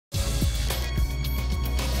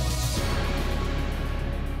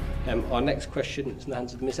Our next question is in the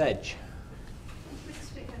hands of Ms Edge. Mr.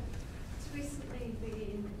 Speaker, it's recently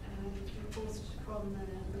been reported from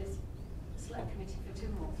the Select Committee for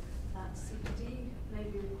Tynwald that CPD may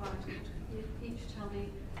be required. Could you each tell me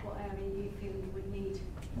what area you feel you would need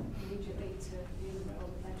immediately to be in the role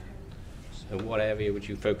of lead? So what area would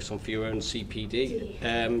you focus on for your own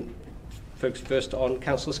CPD? Focus first on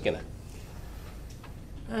Councillor Skinner.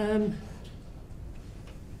 I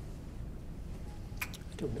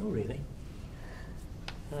don't know really.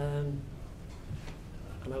 And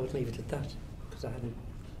I would leave it at that because I hadn't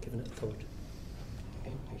given it a thought.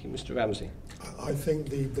 Okay, thank you. Mr Ramsay. I think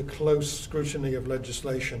the close scrutiny of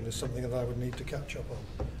legislation is something that I would need to catch up on.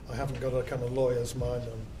 I haven't got a kind of lawyer's mind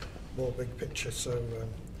on more big picture, so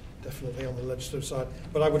definitely on the legislative side.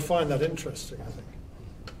 But I would find that interesting, I think.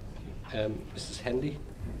 Mrs Hendy.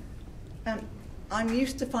 I'm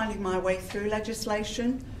used to finding my way through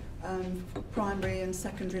legislation, primary and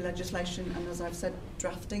secondary legislation, and as I've said,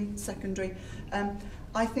 drafting secondary.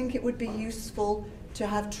 I think it would be useful to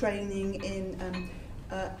have training in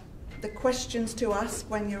the questions to ask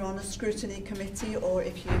when you're on a scrutiny committee, or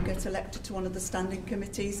if you get elected to one of the standing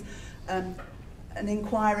committees, an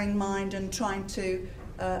inquiring mind and trying to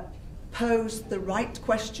pose the right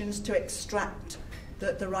questions to extract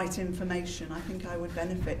the right information. I think I would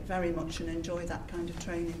benefit very much and enjoy that kind of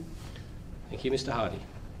training. Thank you. Mr Hardy.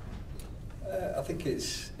 I think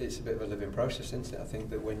it's a bit of a living process, isn't it? I think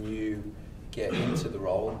that when you get into the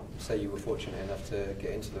role, say you were fortunate enough to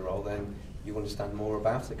get into the role, then you understand more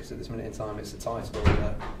about it, because at this minute in time it's a title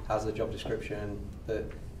that has a job description that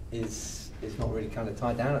is not really kind of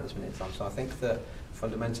tied down at this minute in time. So I think that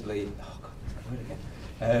fundamentally, oh God, that's that word again.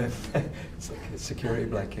 It's like a security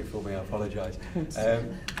blanket for me, I apologise.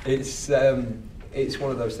 It's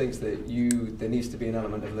one of those things that there needs to be an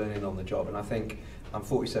element of learning on the job, and I think I'm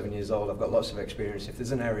 47 years old, I've got lots of experience. If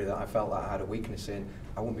there's an area that I felt that I had a weakness in,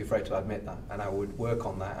 I wouldn't be afraid to admit that, and I would work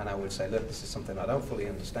on that, and I would say, look, this is something I don't fully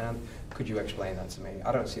understand, could you explain that to me?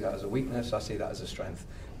 I don't see that as a weakness, I see that as a strength.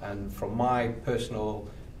 And from my personal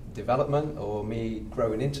development, or me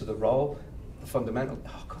growing into the role, the fundamental,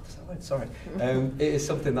 oh God, that's that word, sorry. It is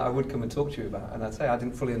something that I would come and talk to you about, and I'd say I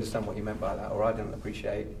didn't fully understand what you meant by that, or I didn't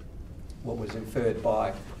appreciate what was inferred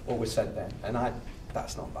by what was said then, and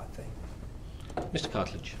that's not a bad thing. Mr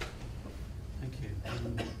Cartledge. Thank you.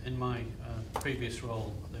 In my previous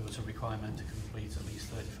role, there was a requirement to complete at least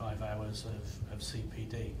 35 hours of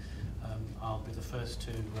CPD. I'll be the first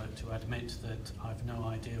to admit that I've no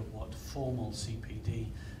idea what formal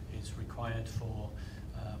CPD is required for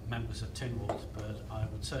members of Tynwald, but I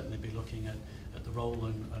would certainly be looking at the role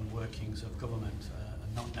and workings of government,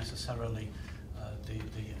 and not necessarily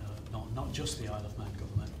not just the Isle of Man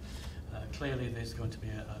government. Clearly there's going to be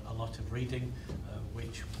a lot of reading,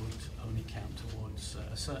 which would only count towards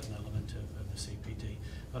a certain element of the CPD.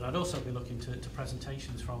 But I'd also be looking to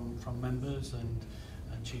presentations from members and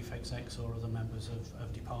chief execs or other members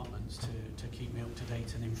of departments to keep me up to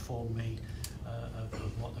date and inform me of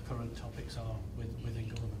what the current topics are within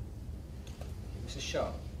government. Mrs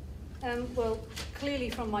Sharpe. Well, clearly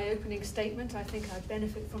from my opening statement, I think I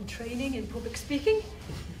benefit from training in public speaking.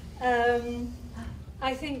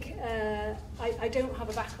 I think I don't have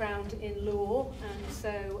a background in law, and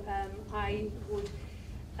so I would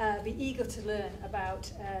be eager to learn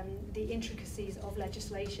about the intricacies of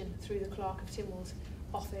legislation through the Clerk of Tynwald's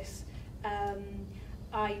office.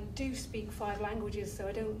 I do speak 5 languages, so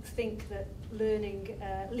I don't think that learning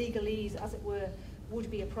legalese, as it were, would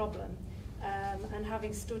be a problem. And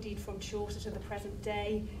having studied from Chaucer to the present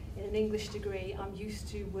day in an English degree, I'm used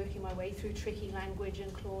to working my way through tricky language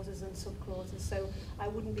and clauses and subclauses, so I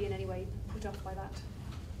wouldn't be in any way put off by that.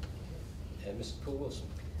 Mr Poole-Wilson.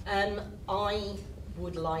 I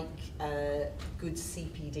would like good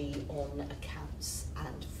CPD on accounts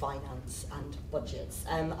and finance and budgets.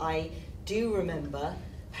 I do remember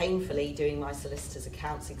painfully doing my solicitor's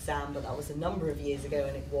accounts exam, but that was a number of years ago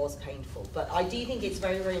and it was painful. But I do think it's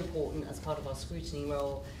very, very important as part of our scrutiny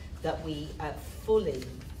role that we fully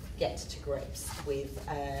get to grips with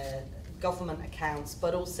government accounts,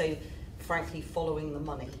 but also, frankly, following the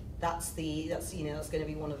money. That's going to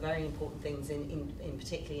be one of the very important things in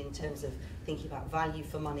particularly in terms of thinking about value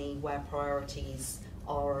for money, where priorities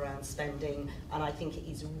are around spending, and I think it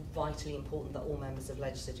is vitally important that all members of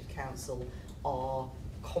Legislative Council are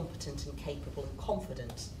competent and capable and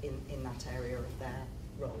confident in that area of their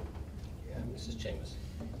role. Mrs Chambers.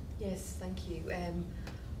 Yes, thank you.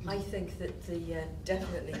 I think that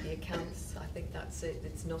definitely the accounts, I think that's it.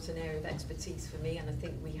 It's not an area of expertise for me, and I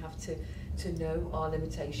think we have to know our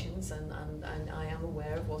limitations, and I am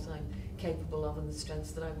aware of what I'm capable of and the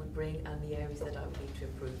strengths that I would bring and the areas that I would need to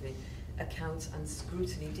improve in. Accounts and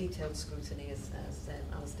scrutiny, detailed scrutiny, as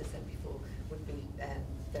Alistair said before, would be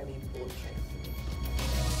very important for me.